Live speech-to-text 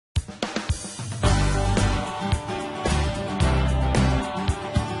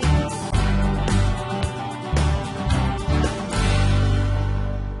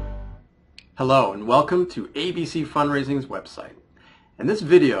Hello and welcome to ABC Fundraising's website. And this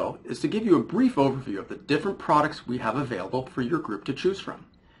video is to give you a brief overview of the different products we have available for your group to choose from.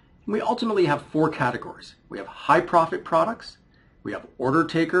 And we ultimately have four categories. We have high profit products, we have order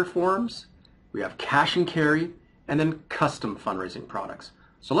taker forms, we have cash and carry, and then custom fundraising products.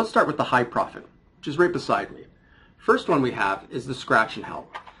 So let's start with the high profit, which is right beside me. First one we have is the Scratch and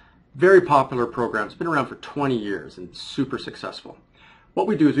Help. Very popular program. It's been around for 20 years and super successful. What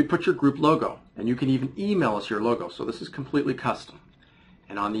we do is we put your group logo, and you can even email us your logo, so this is completely custom.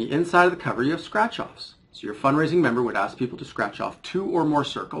 And on the inside of the cover you have scratch-offs. So your fundraising member would ask people to scratch off 2 or more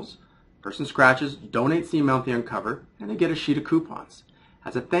circles. Person scratches, donates the amount they uncover, and they get a sheet of coupons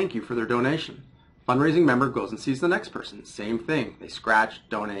as a thank you for their donation. Fundraising member goes and sees the next person. Same thing. They scratch,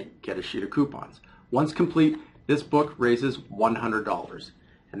 donate, get a sheet of coupons. Once complete, this book raises $100.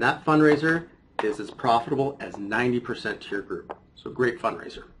 And that fundraiser is as profitable as 90% to your group. So great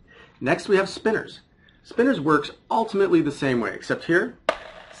fundraiser. Next we have spinners. Spinners works ultimately the same way, except here,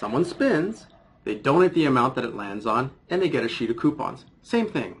 someone spins, they donate the amount that it lands on, and they get a sheet of coupons. Same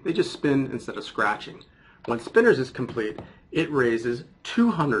thing, they just spin instead of scratching. When spinners is complete, it raises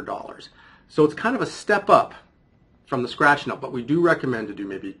 $200. So it's kind of a step up from the scratch and help, but we do recommend to do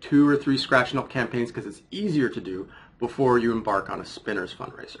maybe 2 or 3 scratch and help campaigns because it's easier to do before you embark on a spinners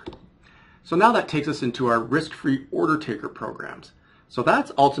fundraiser. So now that takes us into our risk-free order taker programs. So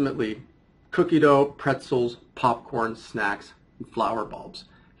that's ultimately cookie dough, pretzels, popcorn, snacks, and flower bulbs.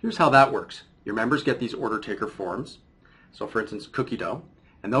 Here's how that works. Your members get these order taker forms. So for instance, cookie dough,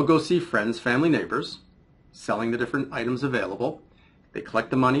 and they'll go see friends, family, neighbors, selling the different items available. They collect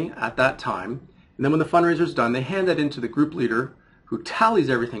the money at that time, and then when the fundraiser's done, they hand that in to the group leader who tallies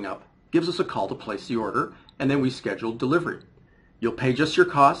everything up, gives us a call to place the order, and then we schedule delivery. You'll pay just your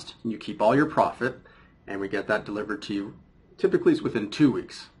cost, and you keep all your profit, and we get that delivered to you. Typically it's within 2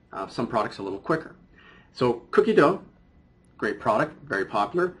 weeks. Some products a little quicker. So cookie dough, great product, very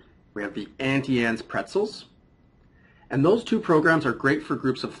popular. We have the Auntie Anne's pretzels. And those 2 programs are great for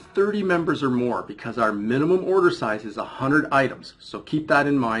groups of 30 members or more because our minimum order size is 100 items. So keep that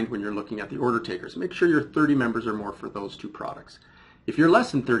in mind when you're looking at the order takers. Make sure you're 30 members or more for those 2 products. If you're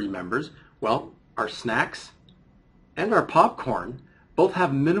less than 30 members, well, our snacks and our popcorn both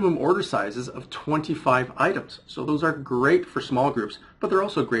have minimum order sizes of 25 items. So those are great for small groups, but they're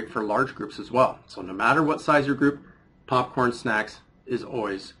also great for large groups as well. So no matter what size your group, popcorn snacks is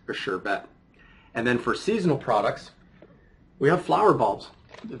always a sure bet. And then for seasonal products, we have flower bulbs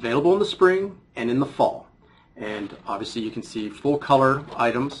available in the spring and in the fall. And obviously you can see full color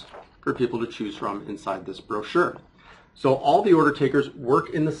items for people to choose from inside this brochure. So all the order takers work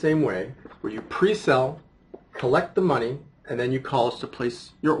in the same way, where you pre-sell, collect the money, and then you call us to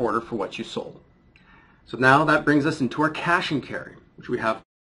place your order for what you sold. So now that brings us into our cash and carry, which we have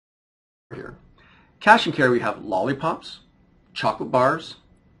here. Cash and carry, we have lollipops, chocolate bars,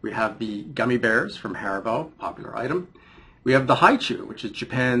 we have the gummy bears from Haribo, popular item. We have the Haichu, which is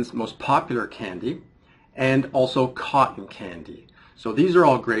Japan's most popular candy, and also cotton candy. So these are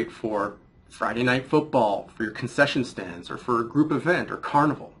all great for Friday night football, for your concession stands, or for a group event or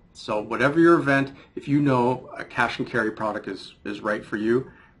carnival. So whatever your event, if you know a cash and carry product is right for you,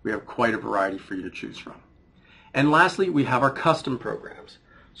 we have quite a variety for you to choose from. And lastly, we have our custom programs.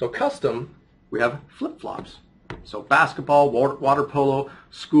 So custom, we have flip-flops. So basketball, water polo,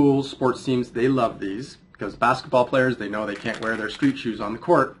 schools, sports teams, they love these because basketball players, they know they can't wear their street shoes on the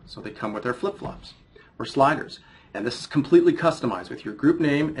court, so they come with their flip-flops or sliders. And this is completely customized with your group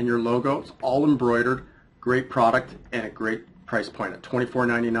name and your logo. It's all embroidered, great product, and a great price point at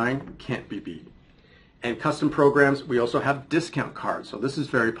 $24.99, can't be beat. And custom programs, we also have discount cards, so this is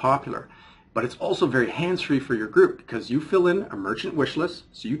very popular. But it's also very hands-free for your group because you fill in a merchant wish list,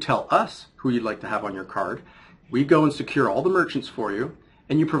 so you tell us who you'd like to have on your card. We go and secure all the merchants for you,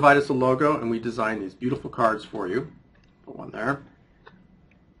 and you provide us a logo, and we design these beautiful cards for you. Put one there.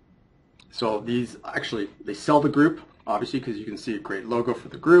 So these actually, they sell the group, obviously, because you can see a great logo for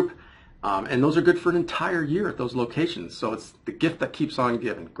the group. And those are good for an entire year at those locations. So it's the gift that keeps on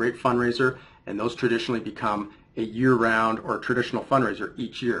giving. Great fundraiser, and those traditionally become a year-round or a traditional fundraiser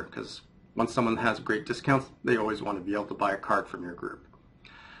each year because once someone has great discounts, they always want to be able to buy a card from your group.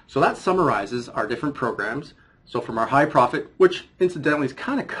 So that summarizes our different programs. So from our high profit, which incidentally is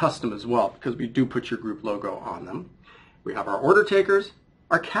kind of custom as well because we do put your group logo on them, we have our order takers,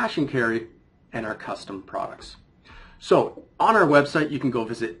 our cash and carry, and our custom products. So on our website, you can go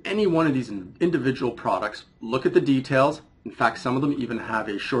visit any one of these individual products, look at the details. In fact, some of them even have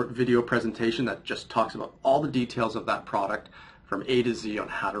a short video presentation that just talks about all the details of that product from A to Z on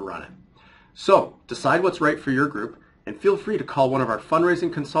how to run it. So decide what's right for your group And feel free to call one of our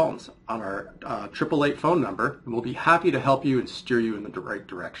fundraising consultants on our 888 phone number, and we'll be happy to help you and steer you in the right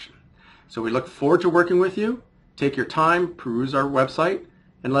direction. So we look forward to working with you. Take your time, peruse our website,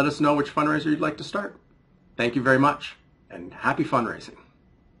 and let us know which fundraiser you'd like to start. Thank you very much, and happy fundraising.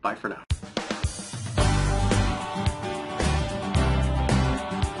 Bye for now.